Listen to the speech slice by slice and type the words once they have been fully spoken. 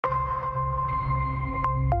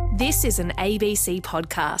This is an ABC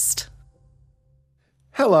podcast.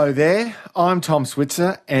 Hello there, I'm Tom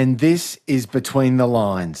Switzer and this is Between the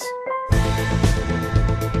Lines.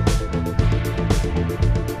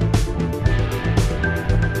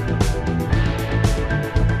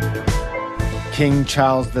 King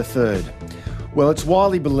Charles III. Well, it's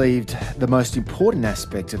widely believed the most important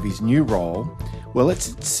aspect of his new role, well, it's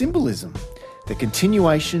its symbolism, the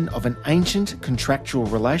continuation of an ancient contractual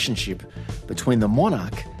relationship between the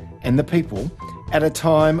monarch and the people at a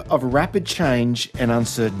time of rapid change and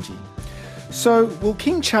uncertainty. So, will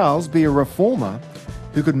King Charles be a reformer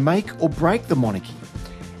who could make or break the monarchy?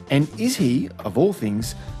 And is he, of all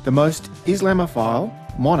things, the most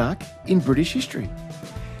Islamophile monarch in British history?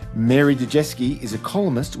 Mary Dejevsky is a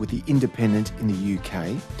columnist with The Independent in the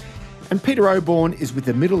UK, and Peter Oborne is with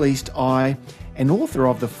the Middle East Eye and author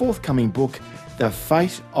of the forthcoming book, The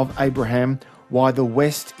Fate of Abraham, Why the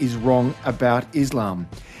West is Wrong About Islam.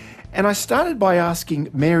 And I started by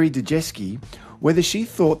asking Mary Dejevsky whether she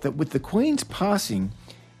thought that with the Queen's passing,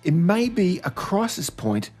 it may be a crisis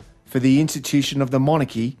point for the institution of the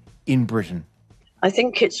monarchy in Britain. I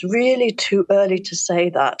think it's really too early to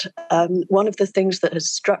say that. One of the things that has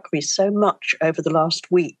struck me so much over the last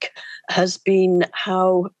week has been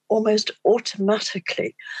how almost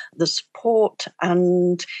automatically the support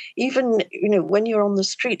and even, when you're on the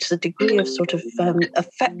streets, the degree of sort of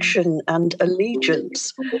affection and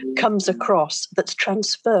allegiance comes across that's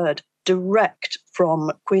transferred direct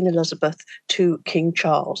from Queen Elizabeth to King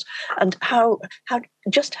Charles, and how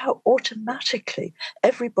automatically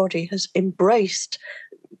everybody has embraced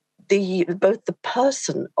both the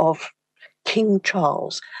person of King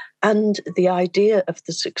Charles and the idea of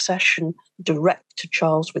the succession direct to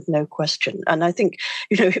Charles with no question. And I think,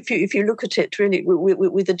 if you look at it really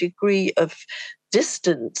with a degree of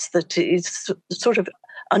distance that is sort of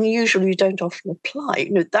unusual, you don't often apply,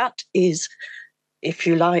 that is, if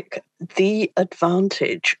you like, the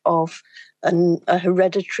advantage of a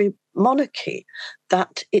hereditary monarchy,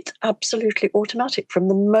 that it's absolutely automatic. From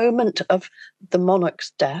the moment of the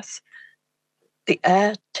monarch's death, the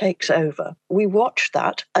heir takes over. We watched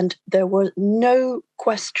that and there were no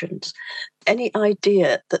questions. Any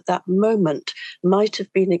idea that moment might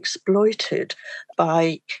have been exploited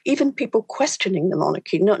by even people questioning the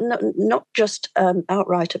monarchy, not just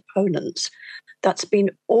outright opponents, that's been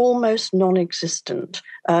almost non-existent,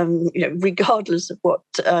 regardless of what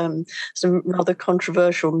some rather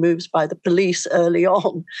controversial moves by the police early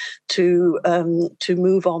on to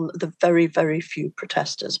move on the very, very few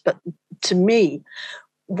protesters. But to me,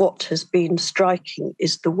 what has been striking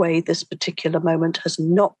is the way this particular moment has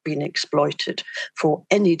not been exploited for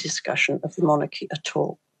any discussion of the monarchy at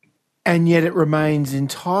all. And yet it remains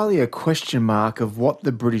entirely a question mark of what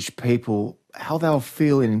the British people, how they'll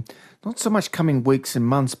feel in not so much coming weeks and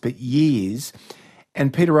months, but years.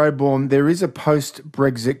 And Peter Oborne, there is a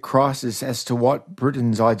post-Brexit crisis as to what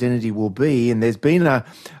Britain's identity will be. And there's been a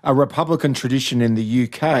Republican tradition in the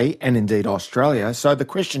UK and indeed Australia. So the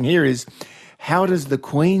question here is, how does the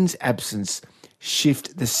Queen's absence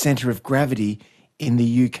shift the centre of gravity in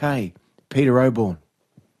the UK? Peter Oborne.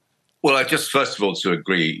 Well, I just, first of all, to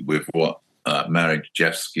agree with what Mary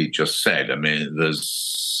Dejevsky just said. I mean,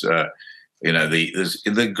 there's...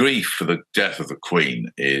 the grief for the death of the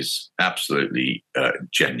Queen is absolutely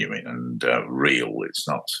genuine and real. It's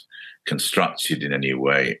not constructed in any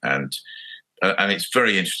way, and it's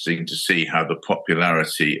very interesting to see how the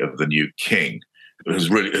popularity of the new king has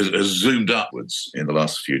zoomed upwards in the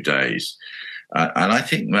last few days. And I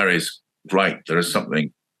think Mary's right. There is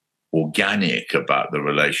something organic about the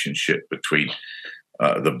relationship between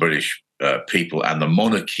the British people and the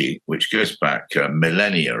monarchy, which goes back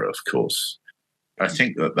millennia, of course. I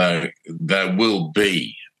think that there will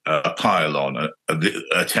be a pile-on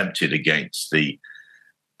attempted against the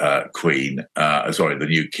the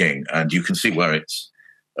new king, and you can see where it's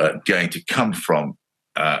going to come from.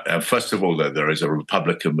 First of all, there is a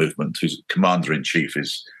Republican movement whose commander-in-chief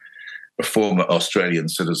is a former Australian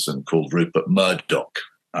citizen called Rupert Murdoch,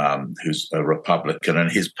 who's a Republican,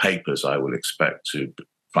 and his papers, I will expect, to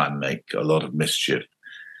try and make a lot of mischief.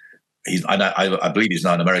 I believe he's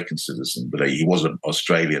now an American citizen, but he was an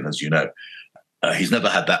Australian, as you know. He's never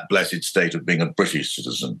had that blessed state of being a British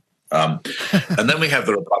citizen. And then we have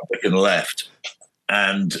the Republican left,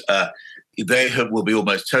 and will be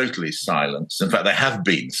almost totally silenced. In fact, they have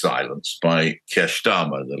been silenced by Keir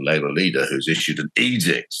Starmer, the Labour leader, who's issued an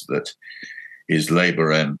edict that his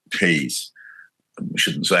Labour MPs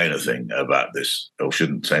shouldn't say anything about this, or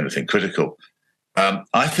shouldn't say anything critical.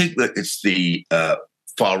 I think that it's the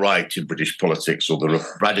far right in British politics, or the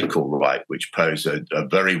radical right, which pose a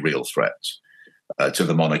very real threat to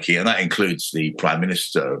the monarchy, and that includes the Prime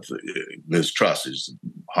Minister of Liz Truss, who's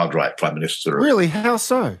hard right Prime Minister. Really? How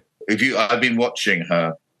so? I've been watching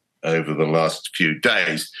her over the last few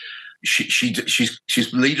days.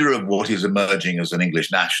 She's leader of what is emerging as an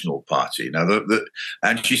English National Party now.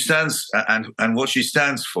 And she stands and what she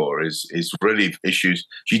stands for is really issues.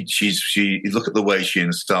 She look at the way she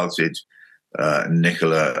insulted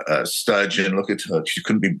Nicola Sturgeon. Look at her; she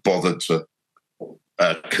couldn't be bothered to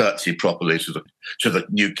curtsy properly to the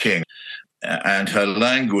new king. And her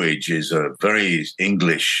language is a very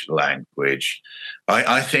English language.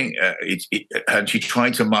 I think and she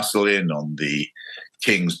tried to muscle in on the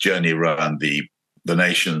king's journey around the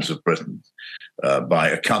nations of Britain by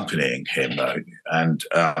accompanying him. And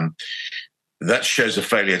that shows a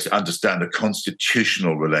failure to understand the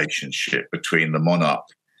constitutional relationship between the monarch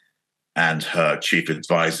and her chief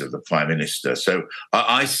advisor, the Prime Minister. So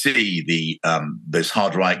I see this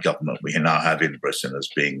hard right government we now have in Britain as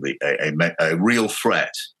being a real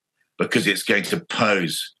threat, because it's going to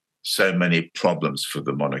pose so many problems for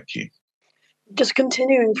the monarchy. Just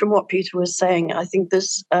continuing from what Peter was saying, I think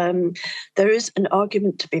there is an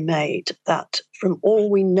argument to be made that from all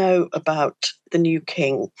we know about the new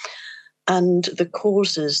king and the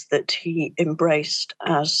causes that he embraced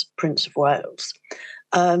as Prince of Wales,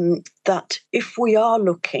 that if we are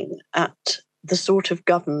looking at the sort of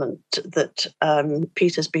government that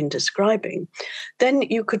Peter's been describing, then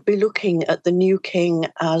you could be looking at the new king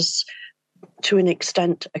as, to an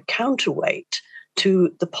extent, a counterweight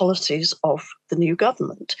to the policies of the new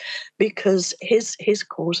government, because his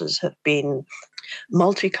causes have been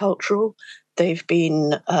multicultural, they've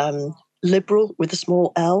been liberal with a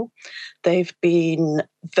small L, they've been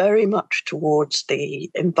very much towards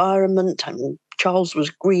the environment. I mean, Charles was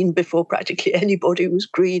green before practically anybody was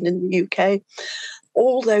green in the UK.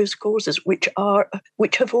 All those causes which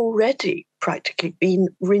have already practically been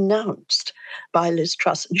renounced by Liz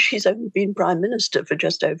Truss, and she's only been Prime Minister for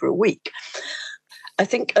just over a week. I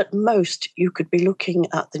think at most you could be looking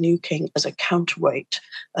at the new king as a counterweight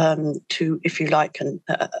to, if you like,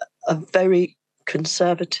 a very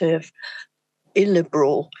conservative,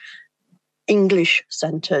 illiberal,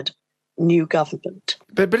 English-centred new government.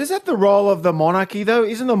 But is that the role of the monarchy, though?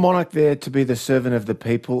 Isn't the monarch there to be the servant of the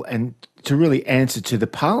people and to really answer to the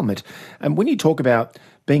parliament? And when you talk about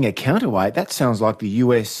being a counterweight, that sounds like the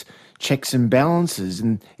US checks and balances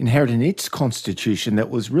and inheriting its constitution that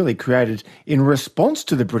was really created in response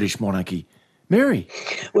to the British monarchy. Mary?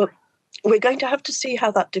 Well, we're going to have to see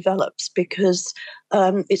how that develops, because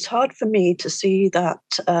it's hard for me to see that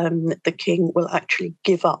the king will actually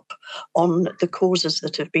give up on the causes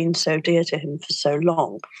that have been so dear to him for so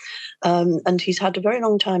long. And he's had a very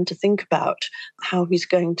long time to think about how he's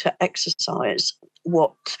going to exercise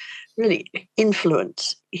what really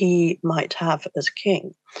influence he might have as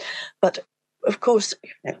king. But of course,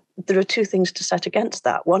 there are two things to set against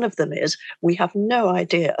that. One of them is we have no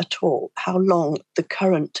idea at all how long the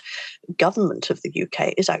current government of the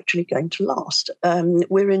UK is actually going to last.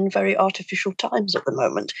 We're in very artificial times at the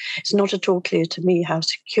moment. It's not at all clear to me how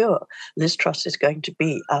secure Liz Truss is going to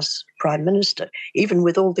be as Prime Minister, even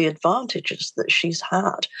with all the advantages that she's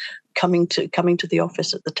had coming to the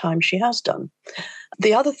office at the time she has done.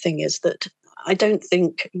 The other thing is that I don't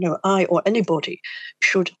think I or anybody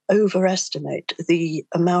should overestimate the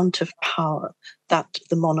amount of power that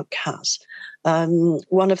the monarch has.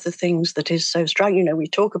 One of the things that is so striking, we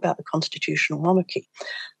talk about the constitutional monarchy.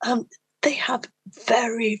 They have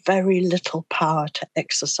very, very little power to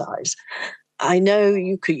exercise. I know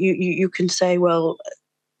you can say, well,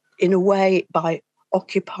 in a way, by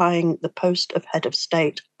occupying the post of head of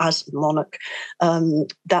state as monarch,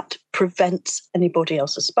 that prevents anybody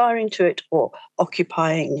else aspiring to it or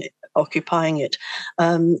occupying it,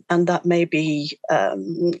 and that maybe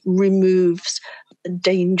removes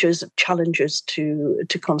dangers, challenges to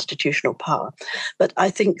constitutional power. But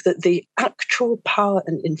I think that the actual power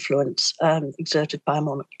and influence exerted by a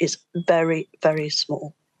monarch is very, very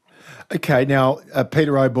small. Okay, now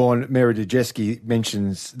Peter Oborne, Mary Dejevsky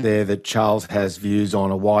mentions there that Charles has views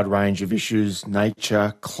on a wide range of issues: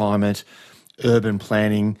 nature, climate, urban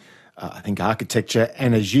planning, I think architecture,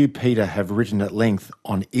 and as you, Peter, have written at length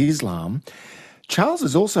on Islam. Charles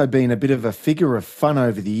has also been a bit of a figure of fun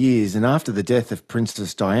over the years, and after the death of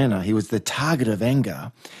Princess Diana, he was the target of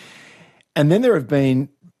anger. And then there have been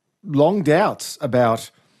long doubts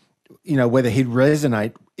about, whether he'd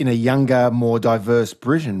resonate in a younger, more diverse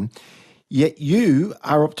Britain. Yet you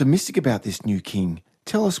are optimistic about this new king.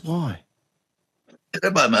 Tell us why.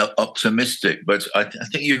 I'm optimistic, but I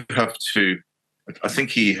think you have to. I think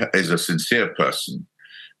he is a sincere person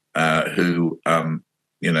who,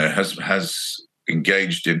 has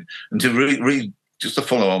engaged in, and to really just to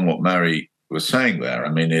follow on what Mary was saying there.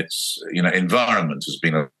 I mean, it's, environment has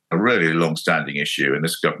been a really long-standing issue, and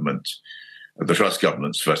this government, the Truss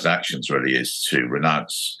government's first actions really is to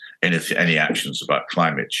renounce any actions about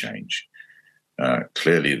climate change.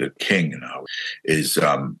 Clearly, the king now is,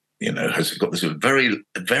 has got this very,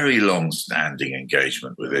 very long-standing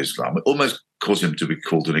engagement with Islam. It almost caused him to be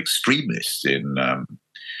called an extremist in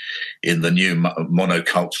the new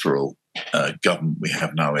monocultural government we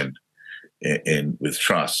have now in with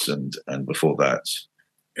Truss and before that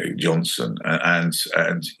Johnson. And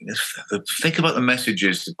think about the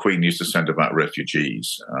messages the Queen used to send about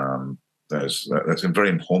refugees. That's a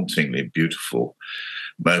very hauntingly beautiful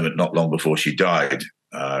moment not long before she died,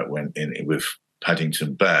 with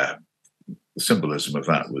Paddington Bear. The symbolism of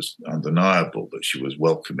that was undeniable, that she was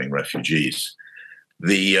welcoming refugees.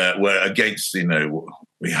 Where against,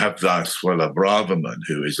 we have Suella Braverman,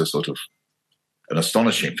 who is a sort of an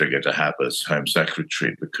astonishing figure to have as Home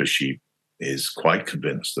Secretary, because she is quite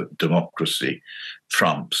convinced that democracy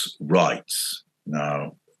trumps rights.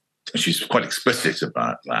 Now, she's quite explicit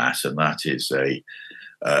about that, and that is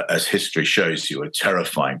as history shows you, a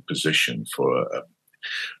terrifying position for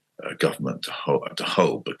a government to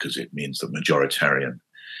hold, because it means that majoritarian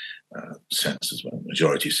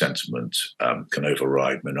majority sentiment can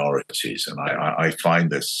override minorities, and I find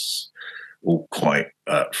this all quite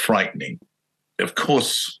frightening. Of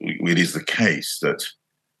course, it is the case that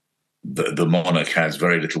the monarch has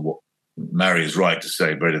very little, what Mary is right to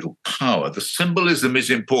say, very little power. The symbolism is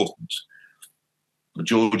important.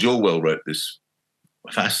 George Orwell wrote this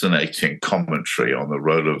fascinating commentary on the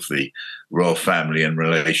role of the royal family in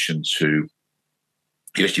relation to,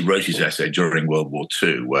 he actually wrote his essay during World War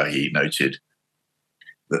II, where he noted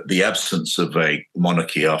that the absence of a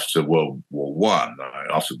monarchy after World War I,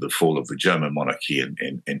 after the fall of the German monarchy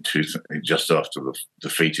just after the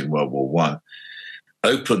defeat in World War I,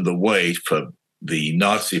 opened the way for the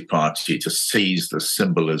Nazi Party to seize the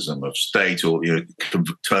symbolism of state, or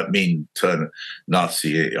turn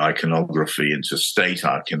Nazi iconography into state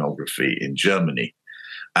iconography in Germany.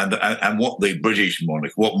 And what the British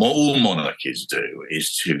monarchy, what all monarchies do,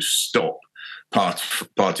 is to stop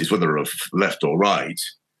parties, whether of left or right,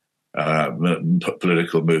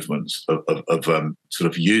 political movements of sort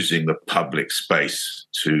of using the public space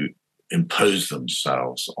to impose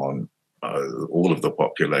themselves on all of the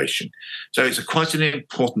population. So it's quite an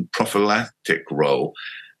important prophylactic role,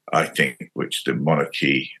 I think, which the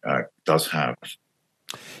monarchy does have.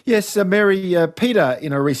 Yes, Mary, Peter,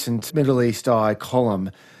 in a recent Middle East Eye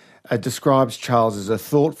column, describes Charles as a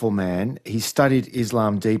thoughtful man. He studied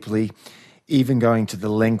Islam deeply, even going to the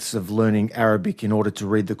lengths of learning Arabic in order to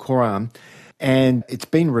read the Quran. And it's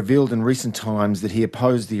been revealed in recent times that he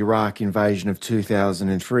opposed the Iraq invasion of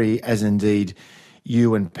 2003, as indeed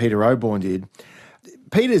you and Peter Oborne did.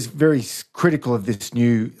 Peter's very critical of this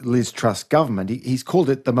new Liz Truss government. He's called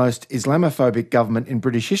it the most Islamophobic government in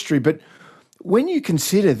British history. But when you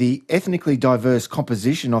consider the ethnically diverse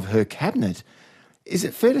composition of her cabinet, is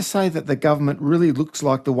it fair to say that the government really looks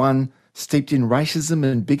like the one steeped in racism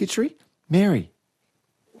and bigotry? Mary?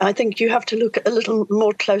 I think you have to look a little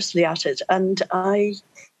more closely at it. And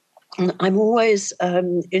I'm always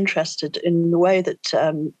interested in the way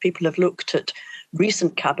that people have looked at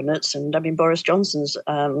recent cabinets. And I mean, Boris Johnson's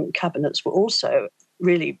cabinets were also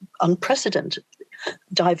really unprecedented,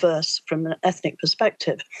 diverse from an ethnic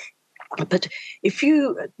perspective. But if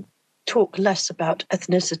you talk less about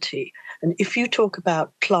ethnicity and if you talk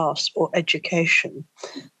about class or education,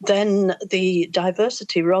 then the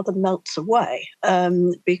diversity rather melts away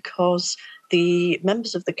because the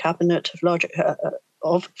members of the cabinet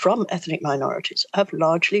from ethnic minorities have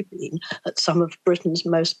largely been at some of Britain's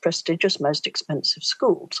most prestigious, most expensive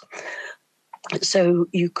schools. So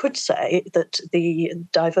you could say that the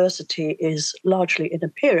diversity is largely in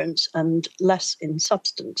appearance and less in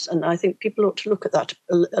substance. And I think people ought to look at that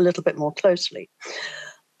a little bit more closely.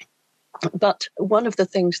 But one of the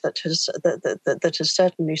things that has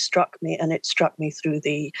certainly struck me, and it struck me through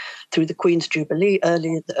the Queen's Jubilee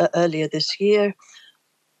earlier this year,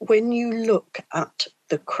 when you look at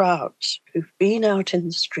the crowds who've been out in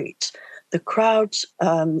the streets, the crowds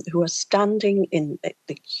who are standing in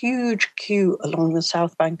the huge queue along the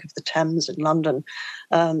south bank of the Thames in London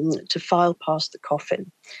to file past the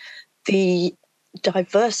coffin, the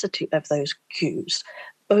diversity of those queues,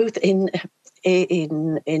 both in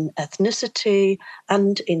ethnicity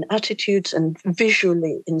and in attitudes and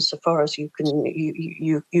visually, insofar as you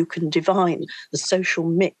can divine the social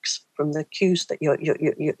mix from the cues that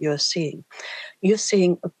you're seeing. You're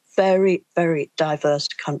seeing a very, very diverse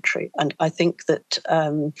country, and I think that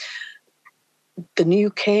the new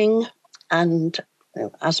king and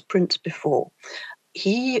as prince before.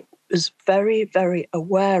 He was very, very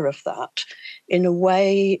aware of that in a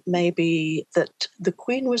way maybe that the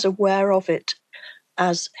Queen was aware of it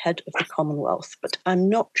as head of the Commonwealth, but I'm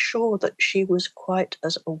not sure that she was quite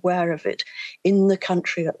as aware of it in the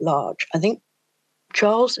country at large. I think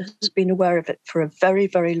Charles has been aware of it for a very,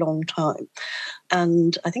 very long time.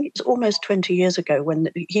 And I think it's almost 20 years ago when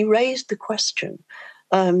he raised the question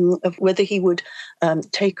of whether he would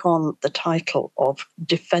take on the title of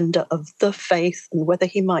Defender of the Faith and whether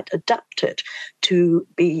he might adapt it to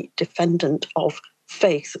be Defendant of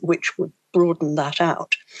Faith, which would broaden that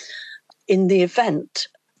out. In the event,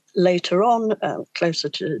 later on, closer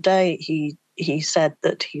to today, he said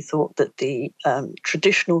that he thought that the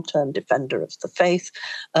traditional term Defender of the Faith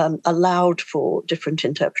allowed for different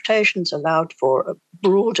interpretations, allowed for a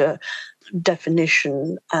broader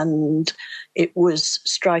definition. And it was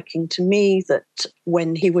striking to me that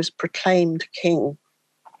when he was proclaimed king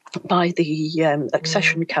by the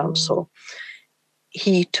Accession Council,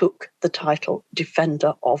 he took the title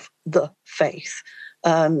Defender of the Faith.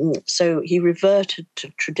 So he reverted to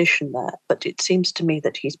tradition there, but it seems to me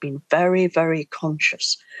that he's been very, very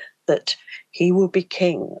conscious that he will be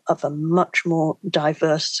king of a much more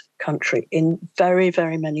diverse country in very,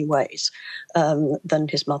 very many ways than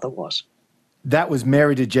his mother was. That was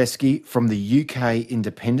Mary Dejevsky from the UK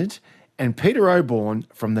Independent and Peter Oborne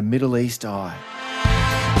from the Middle East Eye.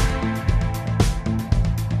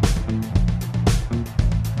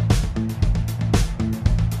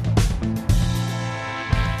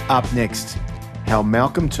 Up next, how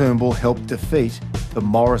Malcolm Turnbull helped defeat the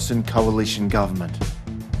Morrison coalition government.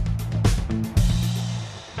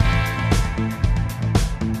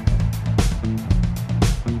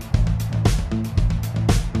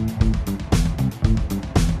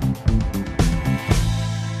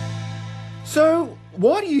 So,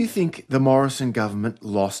 why do you think the Morrison government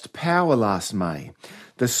lost power last May?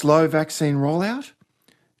 The slow vaccine rollout?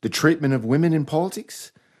 The treatment of women in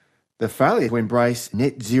politics? The failure to embrace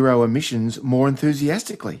net zero emissions more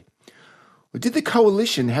enthusiastically? Or did the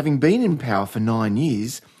coalition, having been in power for 9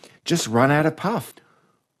 years, just run out of puff?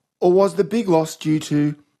 Or was the big loss due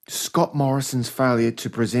to Scott Morrison's failure to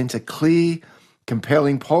present a clear,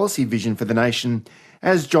 compelling policy vision for the nation,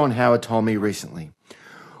 as John Howard told me recently?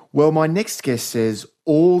 Well, my next guest says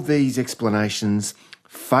all these explanations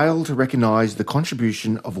fail to recognise the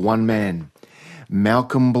contribution of one man,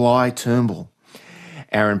 Malcolm Bligh Turnbull.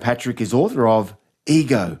 Aaron Patrick is author of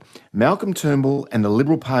Ego, Malcolm Turnbull and the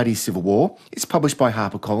Liberal Party Civil War. It's published by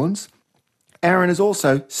HarperCollins. Aaron is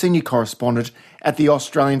also senior correspondent at the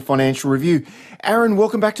Australian Financial Review. Aaron,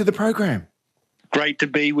 welcome back to the program. Great to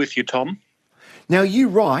be with you, Tom. Now, you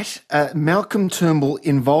write, Malcolm Turnbull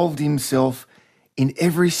involved himself in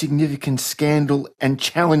every significant scandal and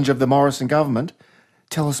challenge of the Morrison government.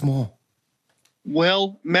 Tell us more.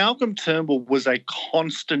 Well, Malcolm Turnbull was a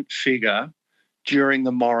constant figure during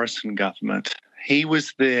the Morrison government. He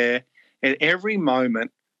was there at every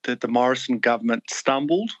moment that the Morrison government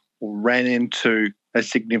stumbled or ran into a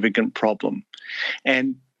significant problem.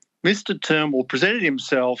 And Mr. Turnbull presented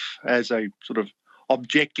himself as a sort of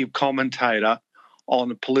objective commentator on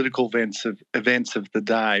the political events of the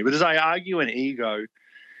day. But as I argue in Ego,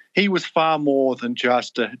 he was far more than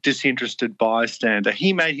just a disinterested bystander.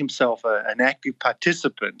 He made himself an active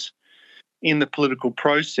participant in the political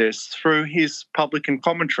process through his public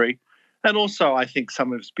commentary and also, I think,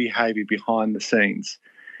 some of his behaviour behind the scenes.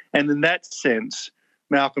 And in that sense,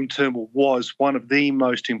 Malcolm Turnbull was one of the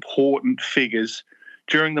most important figures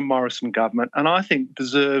during the Morrison government, and I think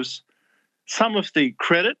deserves some of the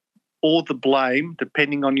credit or the blame,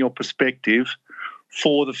 depending on your perspective,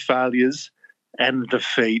 for the failures and the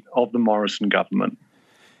defeat of the Morrison government.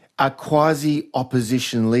 A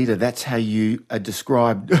quasi-opposition leader, that's how you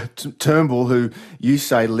describe Turnbull, who you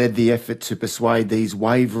say led the effort to persuade these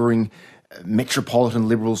wavering metropolitan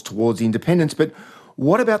Liberals towards independence. But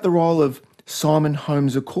what about the role of Simon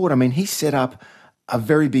Holmes à Court? I mean, he set up a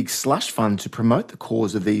very big slush fund to promote the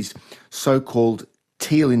cause of these so-called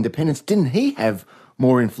teal independents. Didn't he have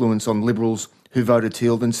more influence on Liberals who voted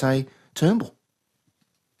teal than, say, Turnbull?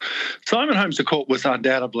 Simon Holmes à Court was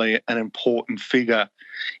undoubtedly an important figure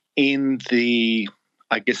in the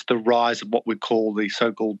rise of what we call the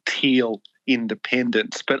so-called teal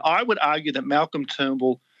independents. But I would argue that Malcolm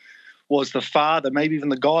Turnbull was the father, maybe even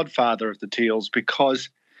the godfather of the teals, because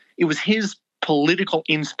it was his political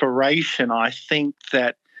inspiration, I think,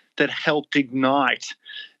 that helped ignite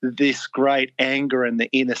this great anger in the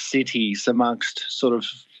inner cities amongst sort of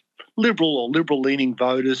liberal or liberal-leaning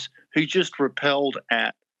voters who just repelled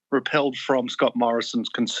from Scott Morrison's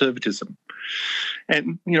conservatism.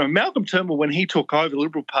 And, Malcolm Turnbull, when he took over the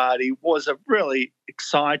Liberal Party, was a really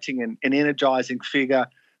exciting and energising figure.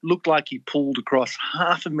 Looked like he pulled across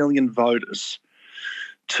 500,000 voters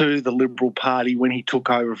to the Liberal Party when he took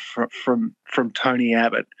over from Tony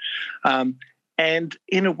Abbott. And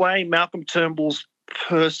in a way, Malcolm Turnbull's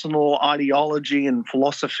personal ideology and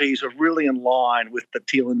philosophies are really in line with the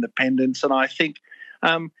Teal independents. And I think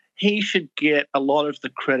he should get a lot of the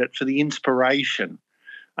credit for the inspiration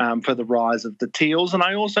for the rise of the Teals. And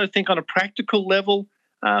I also think on a practical level,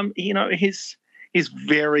 his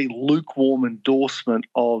very lukewarm endorsement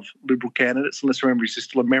of Liberal candidates, and let's remember he's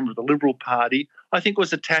still a member of the Liberal Party, I think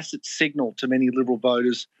was a tacit signal to many Liberal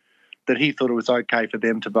voters that he thought it was okay for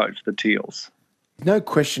them to vote for the Teals. No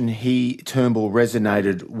question Turnbull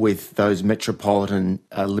resonated with those metropolitan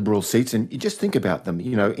Liberal seats. And you just think about them.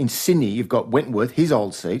 In Sydney, you've got Wentworth, his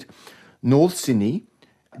old seat, North Sydney,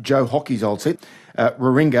 Joe Hockey's old seat,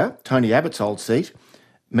 Warringah, Tony Abbott's old seat,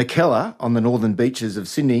 Mackellar on the northern beaches of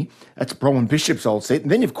Sydney, that's Bronwyn Bishop's old seat.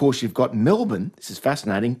 And then, of course, you've got Melbourne, this is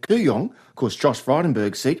fascinating, Kooyong, of course, Josh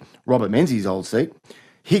Frydenberg's seat, Robert Menzies' old seat,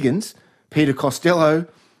 Higgins, Peter Costello,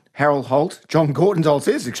 Harold Holt, John Gordon's old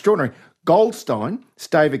seat, this is extraordinary, Goldstein,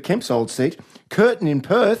 Staver Kemp's old seat, Curtin in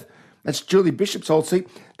Perth, that's Julie Bishop's old seat.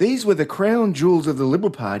 These were the crown jewels of the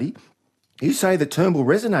Liberal Party. You say that Turnbull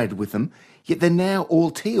resonated with them, yet they're now all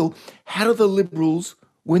Teal. How do the Liberals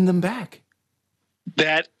win them back?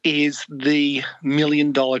 That is the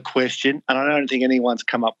million-dollar question, and I don't think anyone's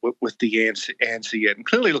come up with the answer yet. And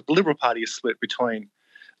clearly, look, the Liberal Party is split between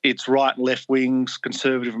its right and left wings,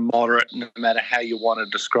 conservative and moderate, no matter how you want to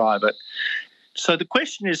describe it. So the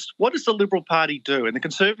question is, what does the Liberal Party do? And the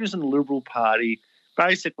Conservatives and the Liberal Party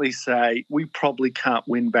basically say, we probably can't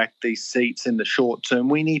win back these seats in the short term.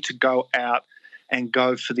 We need to go out and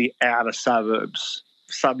go for the outer suburbs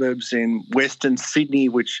in Western Sydney,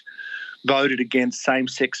 which voted against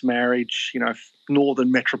same-sex marriage,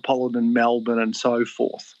 northern metropolitan Melbourne and so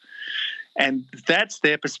forth. And that's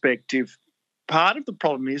their perspective. Part of the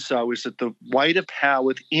problem is that the weight of power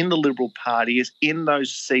within the Liberal Party is in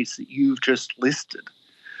those seats that you've just listed.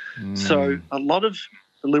 So a lot of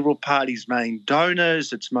the Liberal Party's main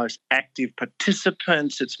donors, its most active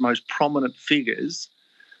participants, its most prominent figures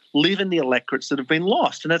live in the electorates that have been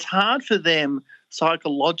lost. And it's hard for them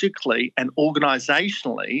psychologically and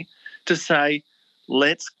organisationally to say,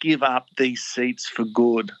 let's give up these seats for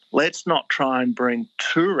good. Let's not try and bring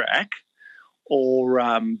Toorak or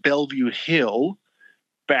Bellevue Hill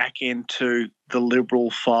back into the Liberal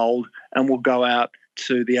fold, and we'll go out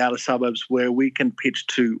to the outer suburbs where we can pitch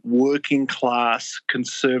to working class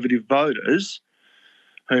conservative voters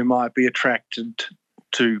who might be attracted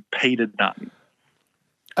to Peter Dutton.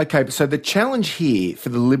 Okay, so the challenge here for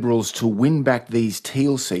the Liberals to win back these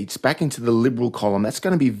Teal seats back into the Liberal column, that's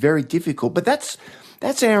going to be very difficult. But that's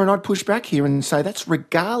Aaron, I'd push back here and say that's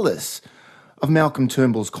regardless of Malcolm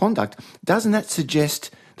Turnbull's conduct. Doesn't that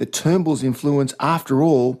suggest that Turnbull's influence, after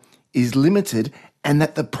all, is limited and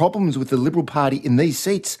that the problems with the Liberal Party in these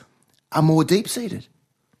seats are more deep-seated?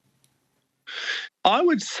 I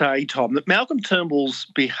would say, Tom, that Malcolm Turnbull's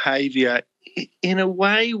behaviour in a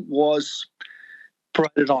way was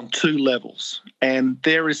operated on two levels. And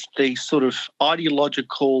there is the sort of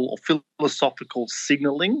ideological or philosophical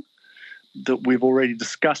signalling that we've already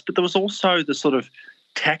discussed, but there was also the sort of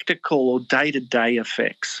tactical or day-to-day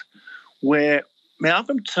effects where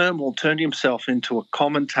Malcolm Turnbull turned himself into a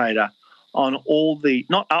commentator on all the,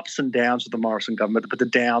 not ups and downs of the Morrison government, but the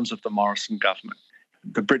downs of the Morrison government.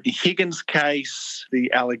 The Brittany Higgins case,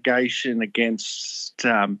 the allegation against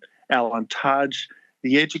Alan Tudge,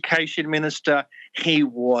 the education minister, he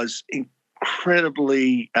was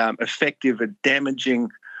incredibly effective at damaging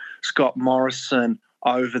Scott Morrison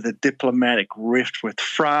over the diplomatic rift with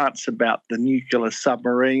France about the nuclear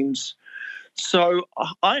submarines. So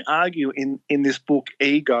I argue in this book,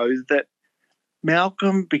 Ego, that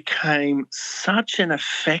Malcolm became such an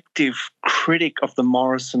effective critic of the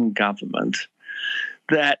Morrison government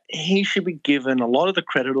that he should be given a lot of the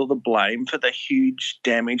credit or the blame for the huge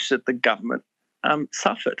damage that the government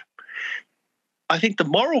suffered. I think the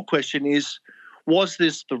moral question is, was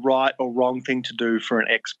this the right or wrong thing to do for an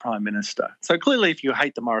ex-Prime Minister? So clearly, if you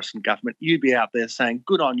hate the Morrison government, you'd be out there saying,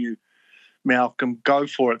 good on you, Malcolm, go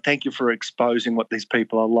for it. Thank you for exposing what these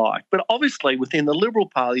people are like. But obviously, within the Liberal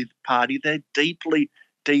Party, they're deeply,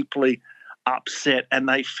 deeply upset and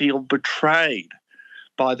they feel betrayed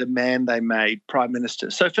by the man they made Prime Minister.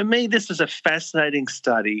 So for me, this is a fascinating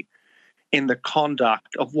study in the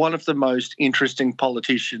conduct of one of the most interesting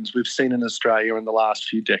politicians we've seen in Australia in the last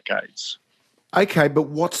few decades. Okay, but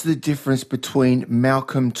what's the difference between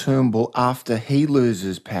Malcolm Turnbull after he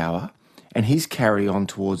loses power and his carry on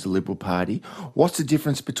towards the Liberal Party. What's the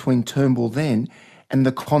difference between Turnbull then and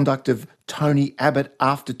the conduct of Tony Abbott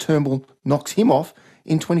after Turnbull knocks him off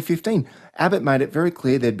in 2015? Abbott made it very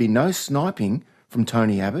clear there'd be no sniping from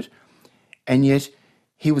Tony Abbott, and yet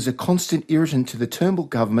he was a constant irritant to the Turnbull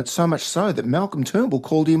government, so much so that Malcolm Turnbull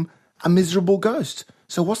called him a miserable ghost.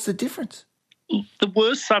 So what's the difference? There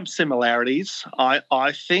were some similarities,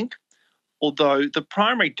 I think, although the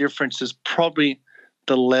primary difference is probably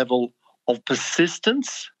the level of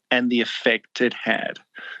persistence and the effect it had.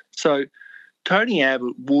 So Tony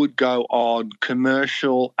Abbott would go on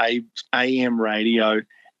commercial AM radio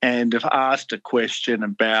and if asked a question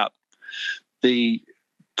about the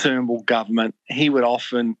Turnbull government, he would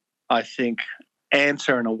often, I think,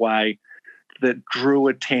 answer in a way that drew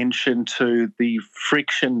attention to the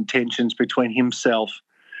friction tensions between himself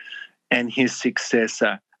and his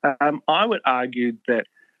successor. I would argue that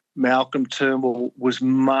Malcolm Turnbull was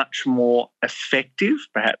much more effective,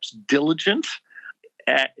 perhaps diligent,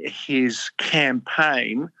 at his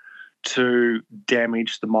campaign to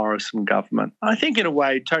damage the Morrison government. I think in a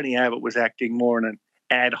way Tony Abbott was acting more in an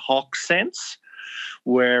ad hoc sense,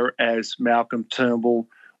 whereas Malcolm Turnbull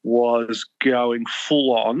was going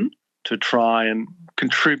full on to try and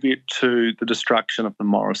contribute to the destruction of the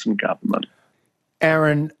Morrison government.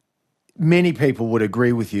 Aaron, many people would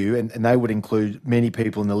agree with you, and they would include many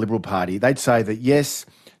people in the Liberal Party. They'd say that, yes,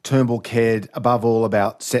 Turnbull cared above all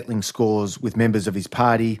about settling scores with members of his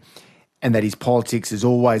party and that his politics is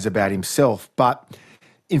always about himself. But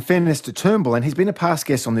in fairness to Turnbull, and he's been a past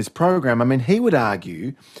guest on this program, I mean, he would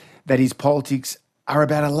argue that his politics are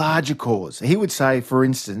about a larger cause. He would say, for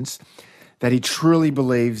instance, that he truly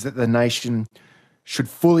believes that the nation should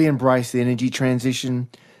fully embrace the energy transition,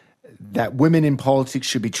 that women in politics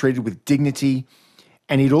should be treated with dignity,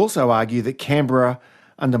 and he'd also argue that Canberra,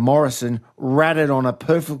 under Morrison, ratted on a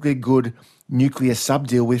perfectly good nuclear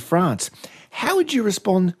sub-deal with France. How would you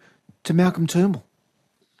respond to Malcolm Turnbull?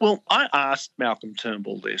 Well, I asked Malcolm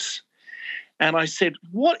Turnbull this, and I said,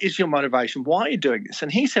 what is your motivation? Why are you doing this?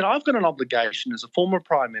 And he said, I've got an obligation as a former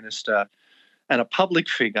Prime Minister and a public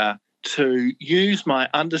figure to use my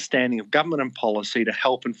understanding of government and policy to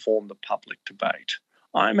help inform the public debate.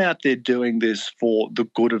 I'm out there doing this for the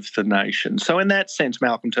good of the nation. So in that sense,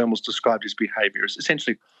 Malcolm Turnbull's described his behaviour as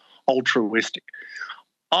essentially altruistic.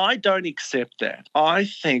 I don't accept that. I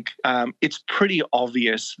think it's pretty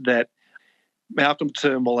obvious that Malcolm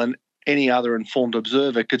Turnbull and any other informed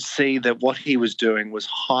observer could see that what he was doing was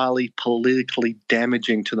highly politically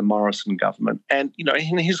damaging to the Morrison government. And, you know,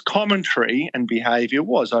 in his commentary and behaviour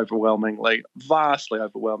was vastly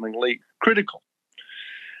overwhelmingly critical.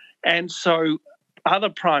 And so other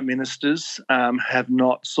prime ministers have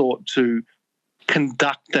not sought to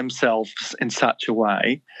conduct themselves in such a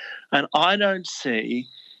way. And I don't see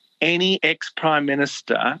any ex-prime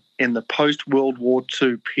minister in the post-World War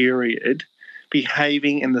II period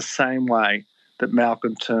behaving in the same way that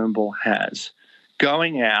Malcolm Turnbull has,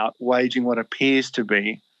 going out, waging what appears to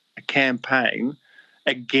be a campaign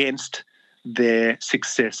against their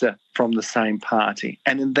successor from the same party.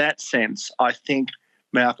 And in that sense, I think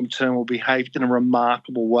Malcolm Turnbull behaved in a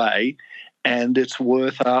remarkable way, and it's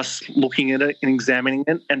worth us looking at it and examining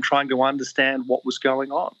it and trying to understand what was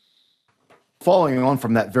going on. Following on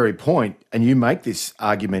from that very point, and you make this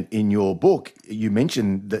argument in your book, you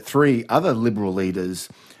mentioned that 3 other Liberal leaders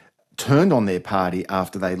turned on their party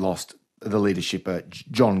after they lost the leadership.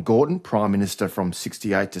 John Gorton, Prime Minister from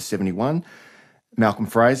 68 to 71, Malcolm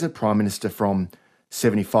Fraser, Prime Minister from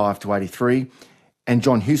 75 to 83, and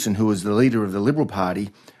John Hewson, who was the leader of the Liberal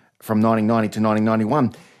Party from 1990 to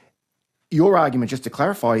 1991. Your argument, just to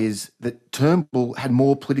clarify, is that Turnbull had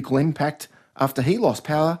more political impact after he lost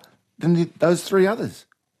power than those 3 others.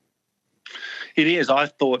 It is. I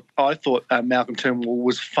thought Malcolm Turnbull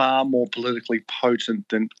was far more politically potent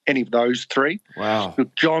than any of those 3. Wow.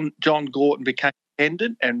 John Gorton became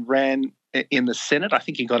independent and ran in the Senate. I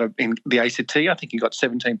think he got in the ACT. I think he got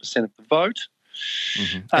 17% of the vote.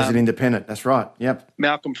 Mm-hmm. As an independent, that's right. Yep.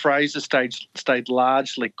 Malcolm Fraser stayed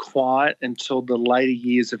largely quiet until the later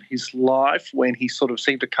years of his life, when he sort of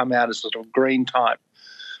seemed to come out as a sort of green type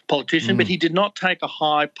politician, but he did not take a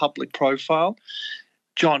high public profile.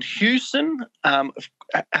 John Hewson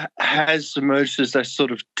has emerged as a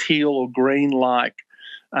sort of teal or green-like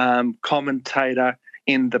commentator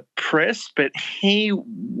in the press, but he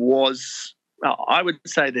was, I would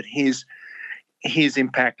say that his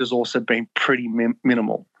impact has also been pretty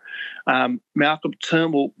minimal. Malcolm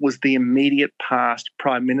Turnbull was the immediate past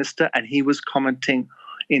Prime Minister, and he was commenting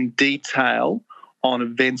in detail on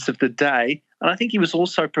events of the day. And I think he was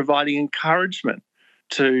also providing encouragement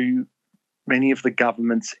to many of the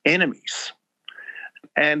government's enemies.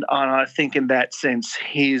 And I think in that sense,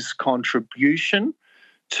 his contribution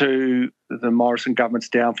to the Morrison government's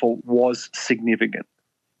downfall was significant.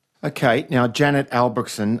 Okay, now Janet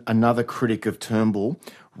Albrechtsen, another critic of Turnbull,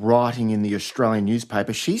 writing in the Australian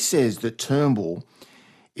newspaper, she says that Turnbull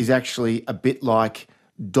is actually a bit like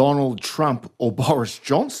Donald Trump or Boris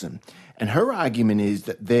Johnson. And her argument is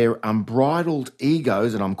that their unbridled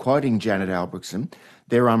egos, and I'm quoting Janet Albrechtsen,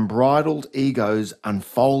 their unbridled egos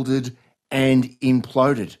unfolded and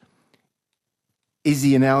imploded. Is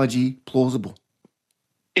the analogy plausible?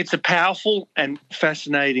 It's a powerful and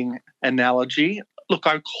fascinating analogy. Look,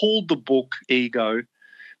 I called the book Ego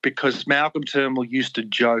because Malcolm Turnbull used to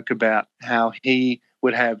joke about how he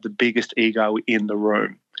would have the biggest ego in the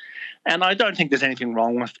room. And I don't think there's anything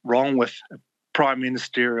wrong with prime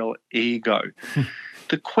ministerial ego.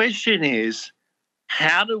 The question is,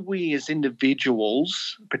 how do we as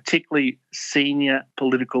individuals, particularly senior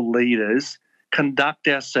political leaders, conduct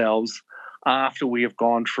ourselves after we have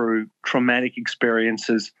gone through traumatic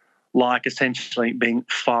experiences like essentially being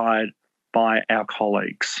fired by our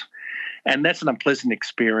colleagues? And that's an unpleasant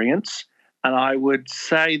experience. And I would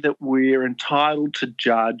say that we're entitled to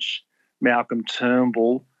judge Malcolm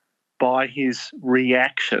Turnbull by his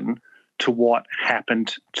reaction to what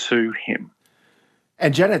happened to him.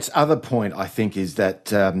 And Janet's other point, I think, is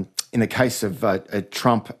that in the case of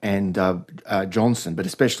Trump and Johnson, but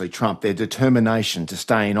especially Trump, their determination to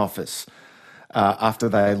stay in office after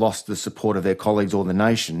they lost the support of their colleagues or the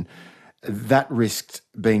nation, that risked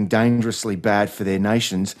being dangerously bad for their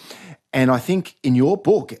nations. And I think in your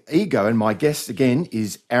book, Ego, and my guest again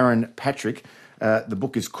is Aaron Patrick, the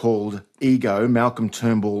book is called Ego, Malcolm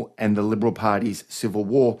Turnbull and the Liberal Party's Civil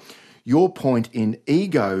War. Your point in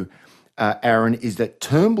Ego, Aaron, is that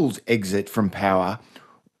Turnbull's exit from power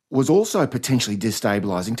was also potentially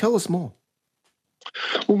destabilising. Tell us more.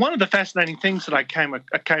 Well, one of the fascinating things that I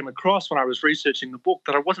came across when I was researching the book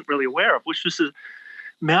that I wasn't really aware of, which was that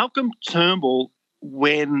Malcolm Turnbull,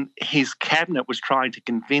 when his cabinet was trying to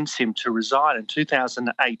convince him to resign in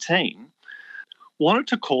 2018, wanted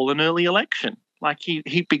to call an early election. Like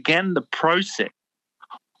he began the process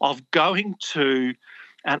of going to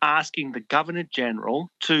and asking the Governor-General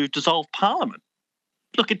to dissolve Parliament.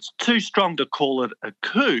 Look, it's too strong to call it a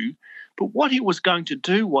coup, but what he was going to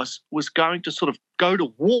do was going to sort of go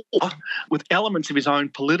to war with elements of his own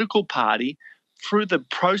political party through the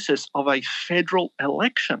process of a federal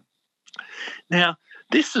election. Now,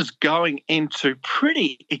 this is going into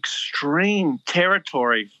pretty extreme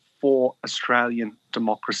territory for Australian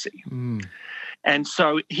democracy. And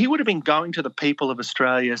so he would have been going to the people of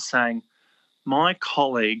Australia saying, my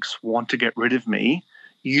colleagues want to get rid of me.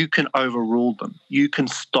 You can overrule them. You can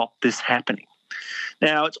stop this happening.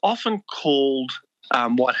 Now, it's often called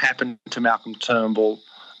what happened to Malcolm Turnbull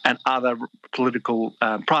and other political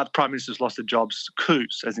prime ministers lost their jobs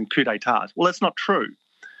coups, as in coup d'etats. Well, that's not true.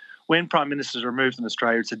 When prime ministers are removed in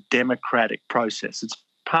Australia, it's a democratic process. It's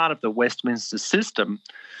part of the Westminster system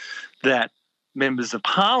that members of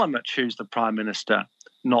parliament choose the prime minister,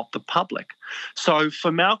 not the public. So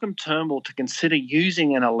for Malcolm Turnbull to consider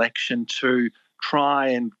using an election to try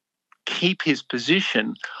and keep his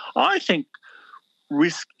position, I think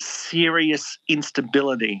risks serious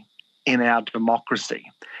instability in our democracy.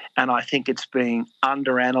 And I think it's being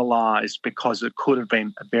underanalyzed because it could have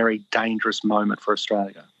been a very dangerous moment for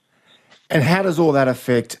Australia. And how does all that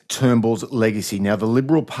affect Turnbull's legacy? Now, the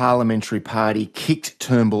Liberal Parliamentary Party kicked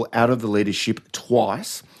Turnbull out of the leadership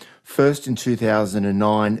twice, first in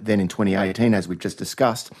 2009, then in 2018, as we've just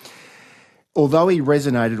discussed. Although he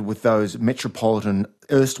resonated with those metropolitan,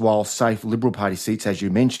 erstwhile safe Liberal Party seats, as you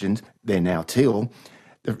mentioned, they're now teal,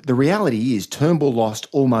 the reality is Turnbull lost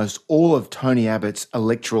almost all of Tony Abbott's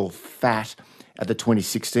electoral fat at the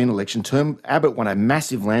 2016 election. Abbott won a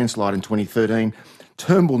massive landslide in 2013.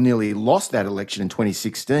 Turnbull nearly lost that election in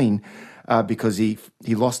 2016 because he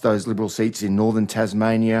lost those Liberal seats in northern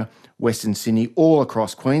Tasmania, Western Sydney, all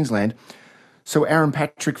across Queensland. So, Aaron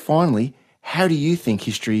Patrick, finally, how do you think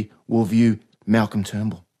history will view Malcolm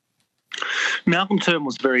Turnbull? Malcolm Turnbull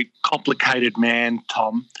was a very complicated man,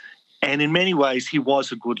 Tom, and in many ways he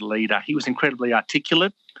was a good leader. He was incredibly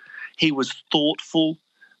articulate. He was thoughtful.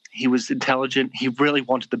 He was intelligent. He really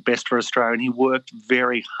wanted the best for Australia, and he worked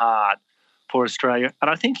very hard for Australia. And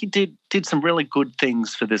I think he did some really good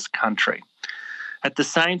things for this country. At the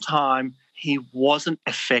same time, he wasn't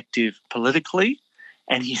effective politically,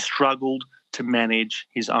 and he struggled to manage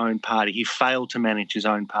his own party. He failed to manage his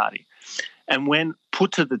own party. And when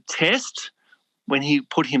put to the test, when he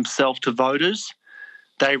put himself to voters,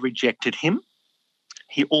 they rejected him.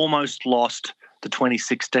 He almost lost the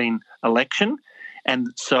 2016 election. And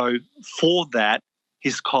so for that,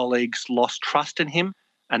 his colleagues lost trust in him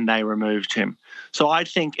and they removed him. So I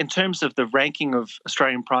think in terms of the ranking of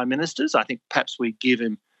Australian Prime Ministers, I think perhaps we give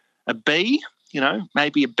him a B,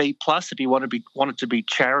 maybe a B plus if he wanted to be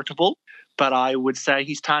charitable. But I would say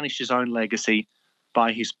he's tarnished his own legacy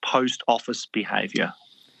by his post-office behaviour.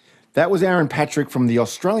 That was Aaron Patrick from the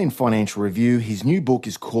Australian Financial Review. His new book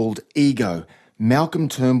is called Ego, Malcolm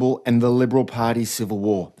Turnbull and the Liberal Party's Civil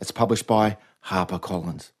War. It's published by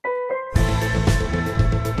HarperCollins.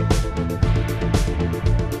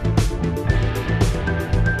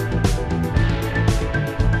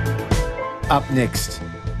 Up next,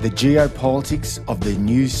 the geopolitics of the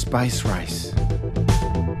new space race.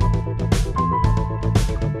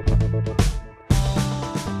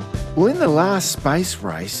 Well, in the last space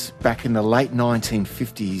race, back in the late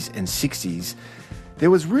 1950s and 60s, there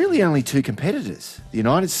was really only two competitors, the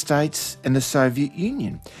United States and the Soviet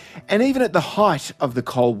Union. And even at the height of the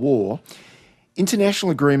Cold War,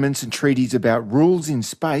 international agreements and treaties about rules in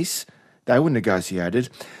space, they were negotiated.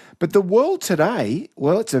 But the world today,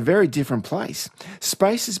 well, it's a very different place.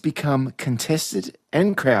 Space has become contested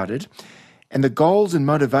and crowded, and the goals and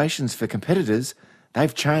motivations for competitors,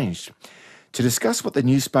 they've changed. To discuss what the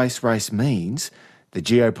new space race means, the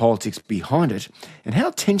geopolitics behind it, and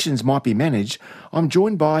how tensions might be managed, I'm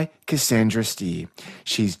joined by Cassandra Steer.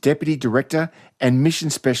 She's Deputy Director and Mission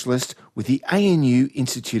Specialist with the ANU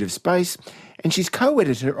Institute of Space, and she's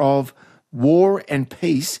co-editor of War and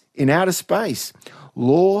Peace in Outer Space,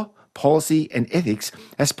 Law, Policy and Ethics,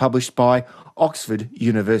 as published by Oxford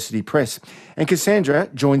University Press. And Cassandra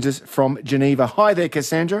joins us from Geneva. Hi there,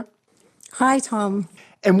 Cassandra. Hi, Tom.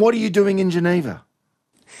 And what are you doing in Geneva?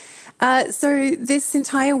 So this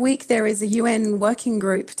entire week there is a UN working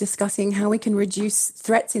group discussing how we can reduce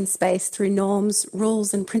threats in space through norms,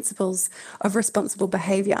 rules and principles of responsible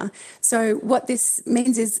behaviour. So what this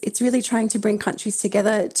means is it's really trying to bring countries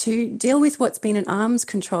together to deal with what's been an arms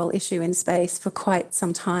control issue in space for quite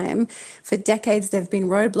some time. For decades there have been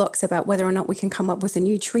roadblocks about whether or not we can come up with a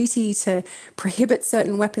new treaty to prohibit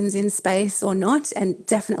certain weapons in space or not, and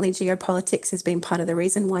definitely geopolitics has been part of the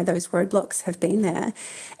reason why those roadblocks have been there.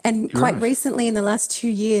 And quite recently, in the last 2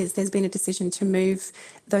 years, there's been a decision to move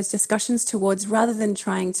those discussions towards, rather than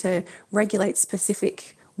trying to regulate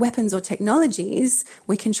specific weapons or technologies,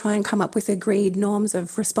 we can try and come up with agreed norms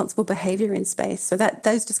of responsible behaviour in space. So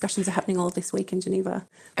those discussions are happening all this week in Geneva.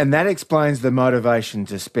 And that explains the motivation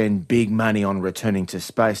to spend big money on returning to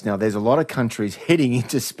space. Now, there's a lot of countries heading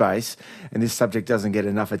into space, and this subject doesn't get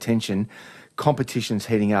enough attention. Competition's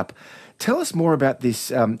heating up. Tell us more about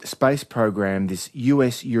this space program, this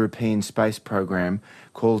US-European space program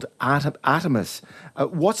called Artemis.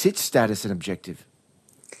 What's its status and objective?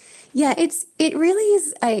 Yeah, it really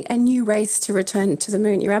is a new race to return to the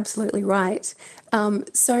moon. You're absolutely right.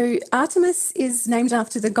 So Artemis is named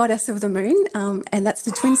after the goddess of the moon, and that's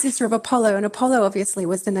the twin sister of Apollo. And Apollo obviously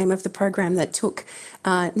was the name of the program that took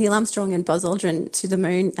Neil Armstrong and Buzz Aldrin to the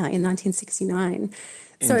moon in 1969.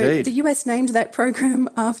 So Indeed. the US named that program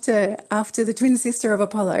after the twin sister of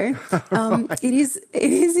Apollo. Right. It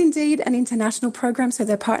is indeed an international program. So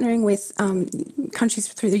they're partnering with countries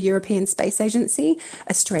through the European Space Agency.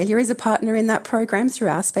 Australia is a partner in that program through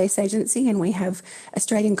our space agency, and we have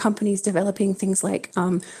Australian companies developing things like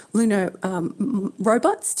lunar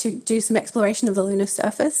robots to do some exploration of the lunar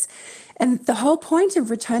surface. And the whole point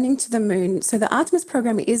of returning to the moon, so the Artemis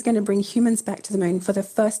program is going to bring humans back to the moon for the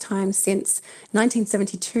first time since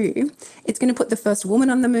 1972. It's going to put the first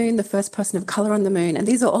woman on the moon, the first person of colour on the moon. And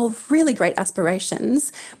these are all really great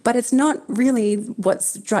aspirations, but it's not really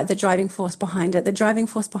what's the driving force behind it. The driving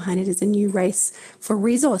force behind it is a new race for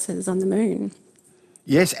resources on the moon.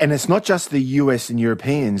 Yes, and it's not just the US and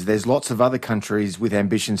Europeans. There's lots of other countries with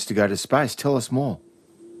ambitions to go to space. Tell us more.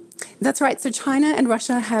 That's right. So China and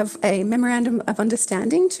Russia have a memorandum of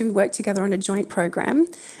understanding to work together on a joint program,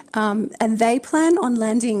 and they plan on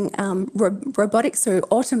landing robotics, so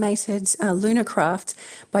automated lunar craft,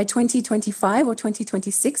 by 2025 or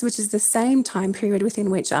 2026, which is the same time period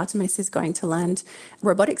within which Artemis is going to land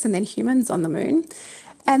robotics and then humans on the moon.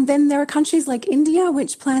 And then there are countries like India,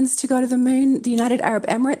 which plans to go to the moon. The United Arab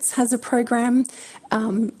Emirates has a program.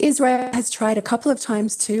 Israel has tried a couple of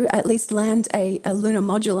times to at least land a lunar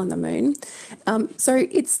module on the moon. So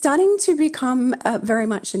it's starting to become very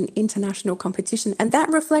much an international competition. And that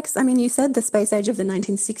reflects, you said the space age of the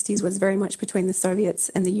 1960s was very much between the Soviets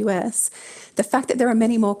and the US. The fact that there are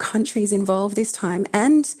many more countries involved this time,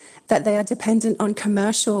 and that they are dependent on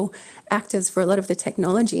commercial actors for a lot of the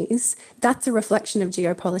technologies, that's a reflection of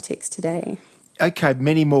geopolitics today. okay,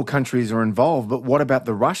 many more countries are involved, but what about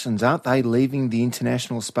the Russians? Aren't they leaving the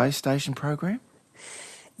International Space Station program?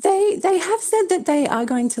 They have said that they are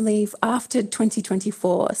going to leave after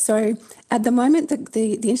 2024. So at the moment,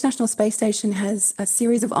 the International Space Station has a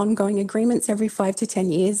series of ongoing agreements every 5 to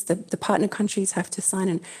 10 years. The partner countries have to sign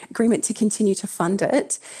an agreement to continue to fund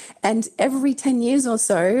it. And every 10 years or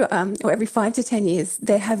so, or every 5 to 10 years,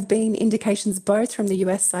 there have been indications both from the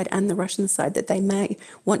US side and the Russian side that they may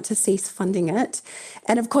want to cease funding it.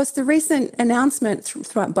 And of course, the recent announcement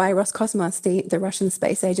by Roscosmos, the Russian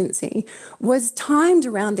space agency, was timed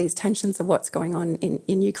around these tensions of what's going on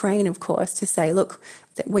in Ukraine, of course, to say, look,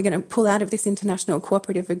 that we're going to pull out of this international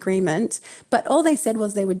cooperative agreement. But all they said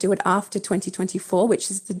was they would do it after 2024, which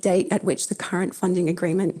is the date at which the current funding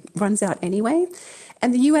agreement runs out anyway.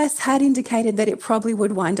 And the US had indicated that it probably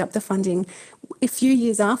would wind up the funding a few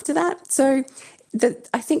years after that. So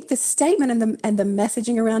I think the statement and the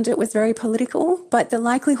messaging around it was very political, but the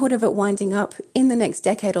likelihood of it winding up in the next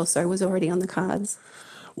decade or so was already on the cards.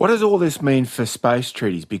 What does all this mean for space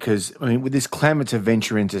treaties? Because, I mean, with this clamour to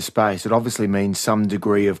venture into space, it obviously means some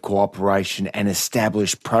degree of cooperation and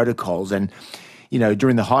established protocols. And, you know,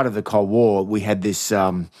 during the height of the Cold War, we had this,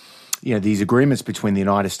 these agreements between the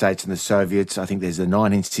United States and the Soviets. I think there's the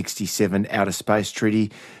 1967 Outer Space Treaty,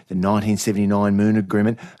 the 1979 Moon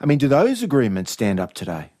Agreement. I mean, do those agreements stand up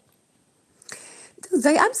today?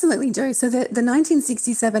 They absolutely do. So the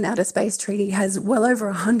 1967 Outer Space Treaty has well over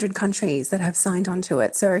 100 countries that have signed onto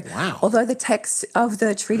it. So wow. Although the text of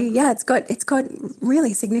the treaty, it's got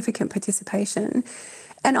really significant participation.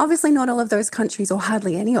 And obviously not all of those countries, or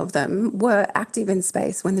hardly any of them, were active in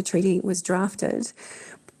space when the treaty was drafted.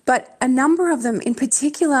 But a number of them, in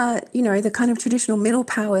particular, you know, the kind of traditional middle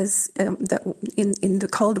powers that in the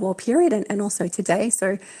Cold War period and also today.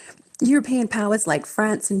 So European powers like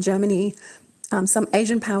France and Germany, some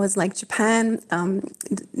Asian powers like Japan,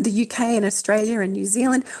 the UK and Australia and New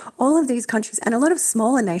Zealand, all of these countries, and a lot of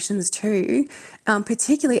smaller nations too,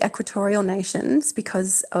 particularly equatorial nations,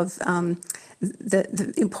 because of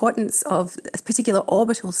the importance of particular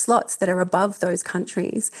orbital slots that are above those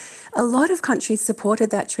countries. A lot of countries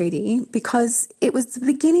supported that treaty because it was the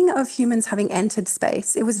beginning of humans having entered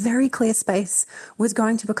space. It was very clear space was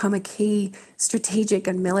going to become a key strategic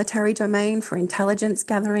and military domain for intelligence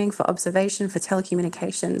gathering, for observation, for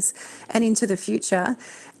telecommunications, and into the future.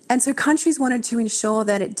 And so countries wanted to ensure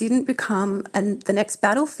that it didn't become the next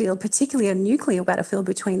battlefield, particularly a nuclear battlefield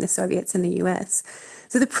between the Soviets and the US.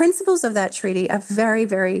 So the principles of that treaty are very,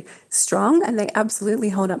 very strong, and they absolutely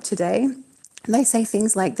hold up today. They say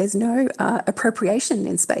things like there's no appropriation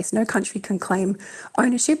in space. No country can claim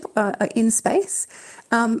ownership in space.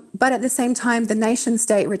 But at the same time, the nation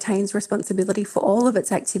state retains responsibility for all of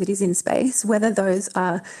its activities in space, whether those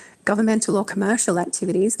are governmental or commercial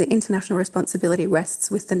activities. The international responsibility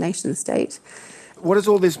rests with the nation state. What does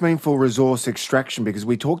all this mean for resource extraction? Because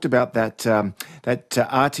we talked about that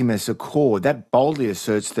Artemis Accord. That boldly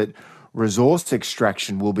asserts that resource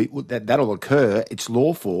extraction that'll occur. It's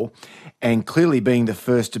lawful, and clearly being the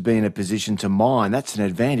first to be in a position to mine, that's an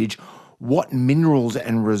advantage. What minerals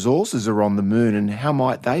and resources are on the moon, and how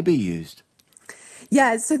might they be used?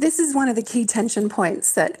 Yeah, so this is one of the key tension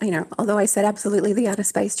points that, you know, although I said absolutely the Outer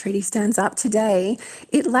Space Treaty stands up today,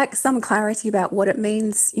 it lacks some clarity about what it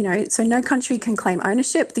means, you know. So no country can claim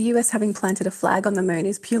ownership. The US having planted a flag on the moon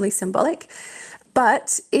is purely symbolic.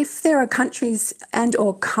 But if there are countries and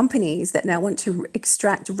or companies that now want to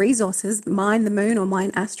extract resources, mine the moon or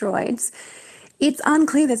mine asteroids, it's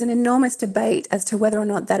unclear. There's an enormous debate as to whether or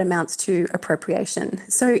not that amounts to appropriation.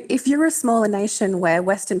 So if you're a smaller nation where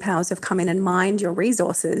Western powers have come in and mined your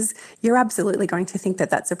resources, you're absolutely going to think that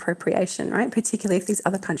that's appropriation, right? Particularly if these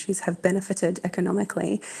other countries have benefited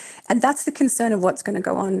economically. And that's the concern of what's going to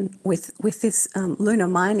go on with this lunar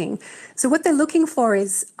mining. So what they're looking for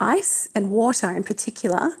is ice and water in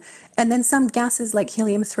particular, and then some gases like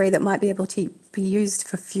helium-3 that might be able to be used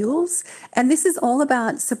for fuels. And this is all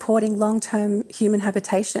about supporting long-term human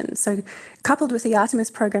habitation. So coupled with the Artemis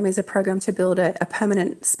program is a program to build a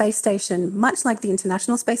permanent space station, much like the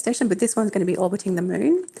International Space Station, but this one's going to be orbiting the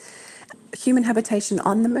moon, human habitation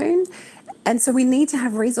on the moon. And so we need to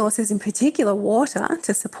have resources, in particular water,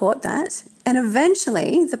 to support that. And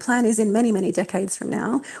eventually, the plan is in many, many decades from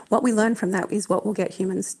now, what we learn from that is what will get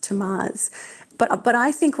humans to Mars. But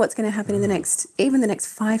I think what's going to happen in the next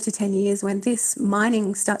 5 to 10 years, when this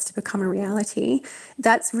mining starts to become a reality,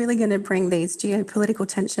 that's really going to bring these geopolitical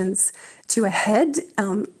tensions to a head.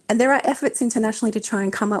 And there are efforts internationally to try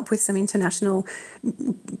and come up with some international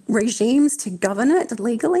regimes to govern it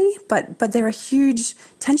legally, but there are huge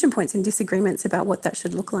tension points and disagreements about what that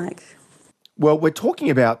should look like. Well, we're talking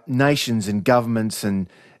about nations and governments and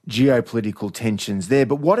geopolitical tensions there,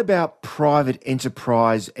 but what about private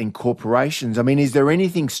enterprise and corporations? I mean, is there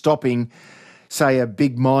anything stopping, say, a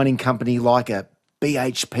big mining company like a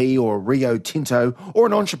BHP or Rio Tinto or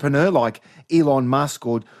an entrepreneur like Elon Musk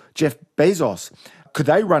or Jeff Bezos? Could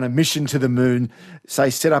they run a mission to the moon, say,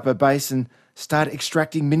 set up a base and start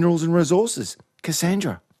extracting minerals and resources?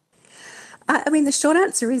 Cassandra? I mean, the short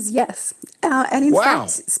answer is yes. And in fact,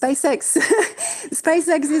 SpaceX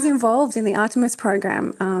is involved in the Artemis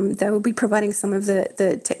program. They will be providing some of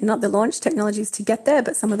not the launch technologies to get there,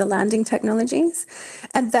 but some of the landing technologies.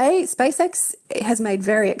 And SpaceX has made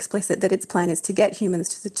very explicit that its plan is to get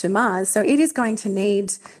humans to Mars. So it is going to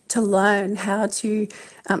need to learn how to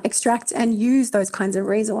extract and use those kinds of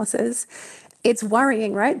resources. It's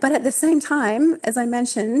worrying, right? But at the same time, as I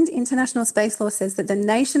mentioned, international space law says that the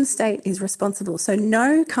nation state is responsible. So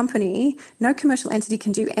no company, no commercial entity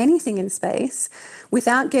can do anything in space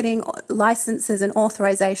without getting licenses and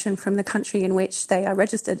authorization from the country in which they are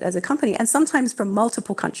registered as a company, and sometimes from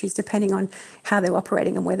multiple countries, depending on how they're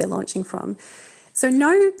operating and where they're launching from. So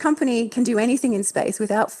no company can do anything in space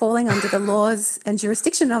without falling under the laws and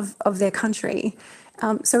jurisdiction of their country.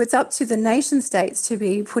 So it's up to the nation states to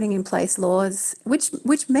be putting in place laws, which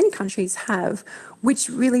many countries have, which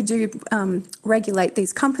really do regulate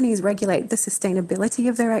these companies, regulate the sustainability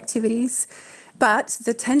of their activities. But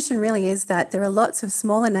the tension really is that there are lots of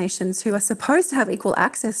smaller nations who are supposed to have equal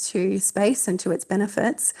access to space and to its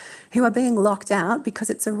benefits, who are being locked out because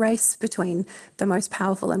it's a race between the most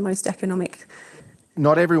powerful and most economic.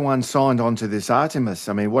 Not everyone signed on to this Artemis.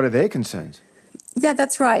 I mean, what are their concerns? Yeah,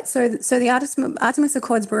 that's right. So the Artemis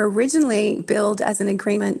Accords were originally billed as an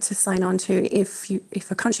agreement to sign on to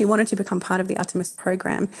if a country wanted to become part of the Artemis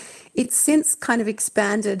program. It's since kind of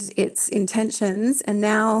expanded its intentions, and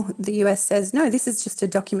now the US says, no, this is just a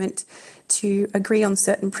document to agree on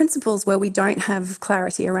certain principles where we don't have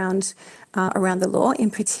clarity around the law, in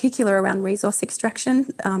particular around resource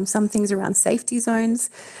extraction, some things around safety zones.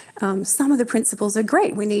 Some of the principles are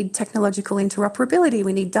great. We need technological interoperability,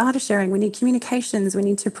 we need data sharing, we need communications, we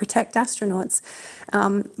need to protect astronauts.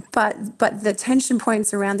 But the tension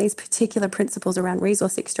points around these particular principles around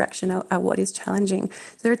resource extraction are what is challenging.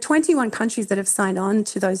 So there are 21 countries that have signed on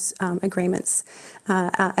to those agreements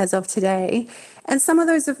as of today. And some of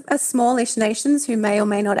those are smallish nations who may or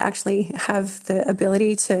may not actually have the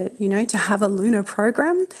ability to have a lunar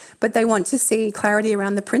program, but they want to see clarity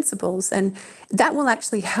around the principles. And that will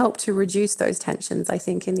actually help to reduce those tensions, I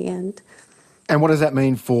think, in the end. And what does that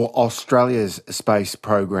mean for Australia's space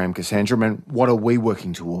program, Cassandra? I mean, what are we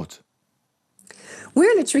working towards?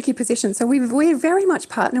 We're in a tricky position. So we very much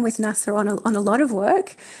partner with NASA on a lot of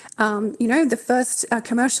work. The first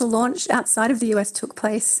commercial launch outside of the US took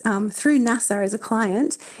place through NASA as a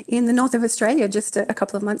client in the north of Australia just a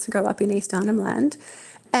couple of months ago up in East Arnhem Land.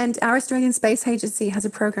 And our Australian Space Agency has a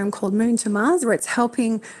program called Moon to Mars, where it's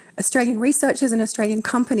helping Australian researchers and Australian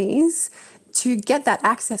companies to get that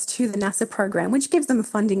access to the NASA program, which gives them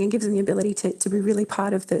funding and gives them the ability to be really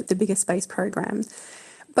part of the bigger space program.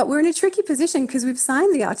 But we're in a tricky position because we've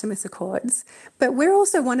signed the Artemis Accords, but we're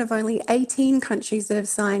also one of only 18 countries that have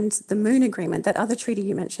signed the Moon Agreement, that other treaty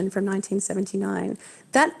you mentioned from 1979.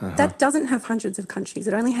 That doesn't have hundreds of countries.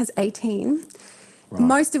 It only has 18, right,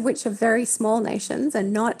 most of which are very small nations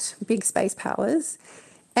and not big space powers.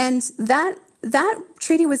 And that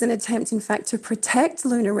treaty was an attempt, in fact, to protect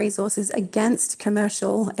lunar resources against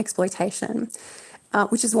commercial exploitation,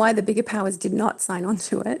 which is why the bigger powers did not sign on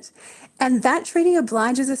to it. And that treaty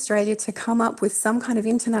obliges Australia to come up with some kind of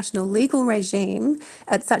international legal regime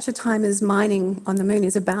at such a time as mining on the moon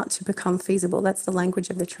is about to become feasible. That's the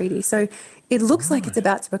language of the treaty. So it looks like it's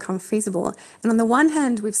about to become feasible. And on the one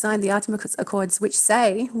hand, we've signed the Artemis Accords, which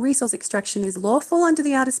say resource extraction is lawful under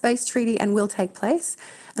the Outer Space Treaty and will take place.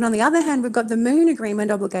 And on the other hand, we've got the Moon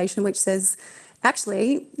Agreement obligation, which says,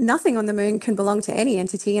 actually, nothing on the moon can belong to any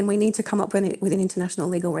entity, and we need to come up with an international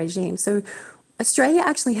legal regime. So Australia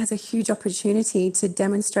actually has a huge opportunity to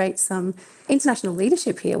demonstrate some international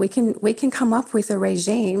leadership here. We can come up with a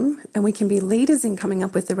regime, and we can be leaders in coming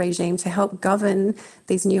up with the regime to help govern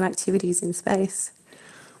these new activities in space.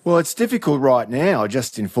 Well, it's difficult right now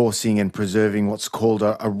just enforcing and preserving what's called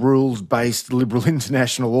a rules-based liberal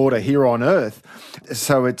international order here on Earth.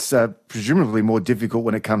 So it's presumably more difficult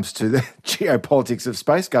when it comes to the geopolitics of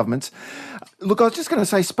space governments. Look, I was just going to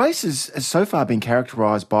say space has so far been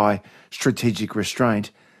characterised by strategic restraint.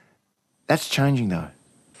 That's changing, though.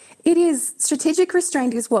 It is. Strategic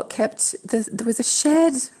restraint is what kept... There was a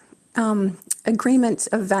shared agreement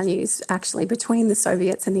of values, actually, between the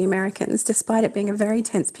Soviets and the Americans, despite it being a very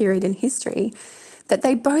tense period in history, that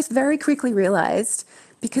they both very quickly realised,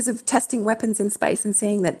 because of testing weapons in space and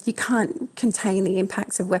seeing that you can't contain the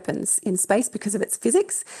impacts of weapons in space because of its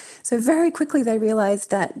physics. So very quickly they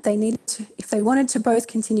realised that they needed to, if they wanted to both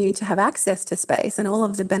continue to have access to space and all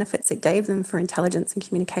of the benefits it gave them for intelligence and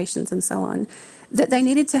communications and so on, that they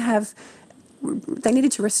needed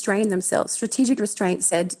to restrain themselves. Strategic restraint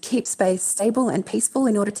said keep space stable and peaceful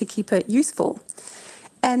in order to keep it useful.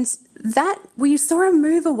 And that we saw a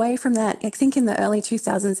move away from that, I think in the early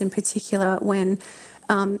 2000s in particular, when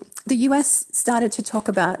the US started to talk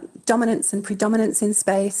about dominance and predominance in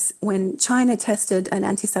space, when China tested an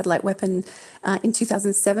anti-satellite weapon in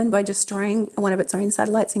 2007 by destroying one of its own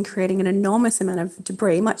satellites and creating an enormous amount of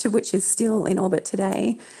debris, much of which is still in orbit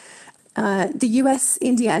today. The US,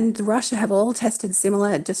 India and Russia have all tested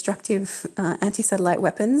similar destructive anti-satellite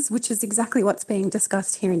weapons, which is exactly what's being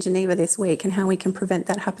discussed here in Geneva this week and how we can prevent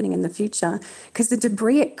that happening in the future. Because the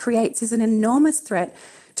debris it creates is an enormous threat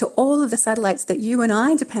to all of the satellites that you and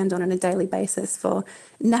I depend on a daily basis for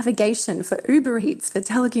navigation, for Uber Eats, for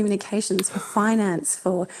telecommunications, for finance,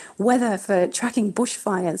 for weather, for tracking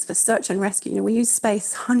bushfires, for search and rescue. We use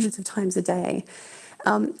space hundreds of times a day.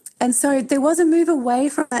 And so there was a move away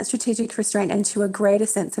from that strategic restraint and to a greater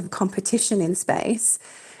sense of competition in space,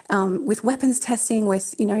 with weapons testing,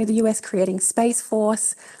 with the US creating Space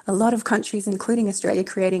Force, a lot of countries, including Australia,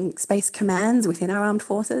 creating space commands within our armed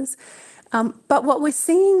forces. But what we're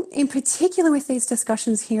seeing in particular with these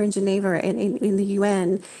discussions here in Geneva in the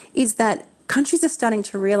UN is that countries are starting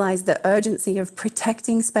to realise the urgency of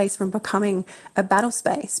protecting space from becoming a battle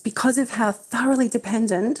space because of how thoroughly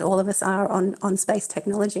dependent all of us are on space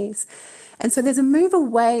technologies. And so there's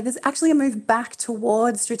actually a move back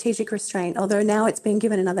towards strategic restraint, although now it's been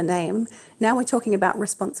given another name. Now we're talking about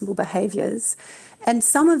responsible behaviours. And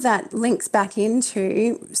some of that links back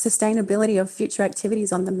into sustainability of future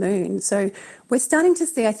activities on the moon. So we're starting to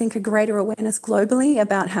see, I think, a greater awareness globally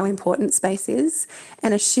about how important space is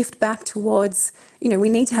and a shift back towards, we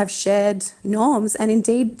need to have shared norms and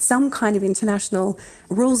indeed some kind of international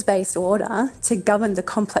rules-based order to govern the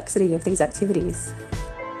complexity of these activities.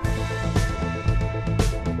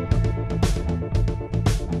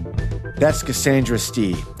 That's Cassandra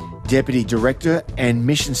Steer, Deputy Director and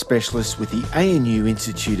Mission Specialist with the ANU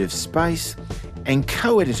Institute of Space and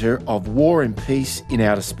co-editor of War and Peace in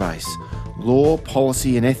Outer Space, Law,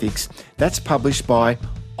 Policy and Ethics, that's published by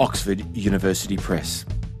Oxford University Press.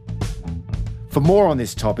 For more on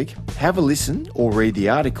this topic, have a listen or read the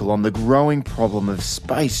article on the growing problem of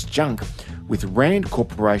space junk with Rand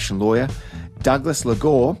Corporation lawyer Douglas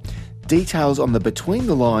Legore, details on the Between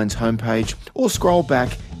the Lines homepage, or scroll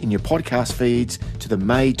back in your podcast feeds to the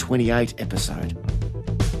May 28 episode.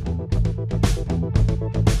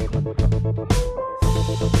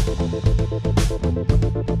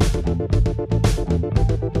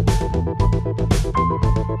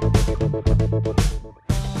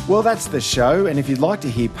 Well, that's the show, and if you'd like to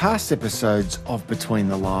hear past episodes of Between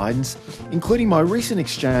the Lines, including my recent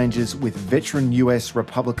exchanges with veteran US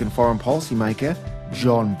Republican foreign policymaker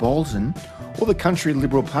John Bolton, or the country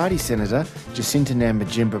Liberal Party Senator Jacinta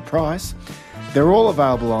Nampijinpa-Price, they're all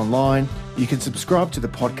available online. You can subscribe to the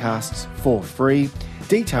podcasts for free.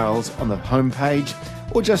 Details on the homepage,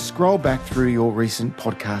 or just scroll back through your recent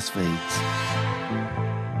podcast feeds.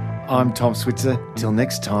 I'm Tom Switzer. Till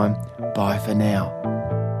next time, bye for now.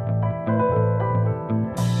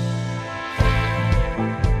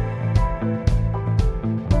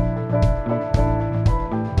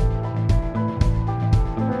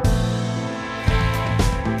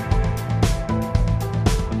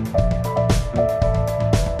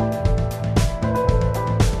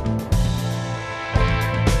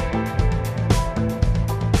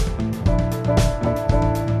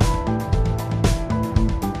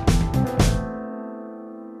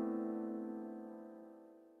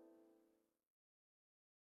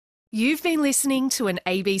 You've been listening to an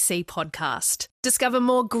ABC podcast. Discover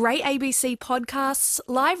more great ABC podcasts,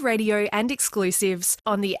 live radio and exclusives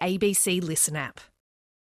on the ABC Listen app.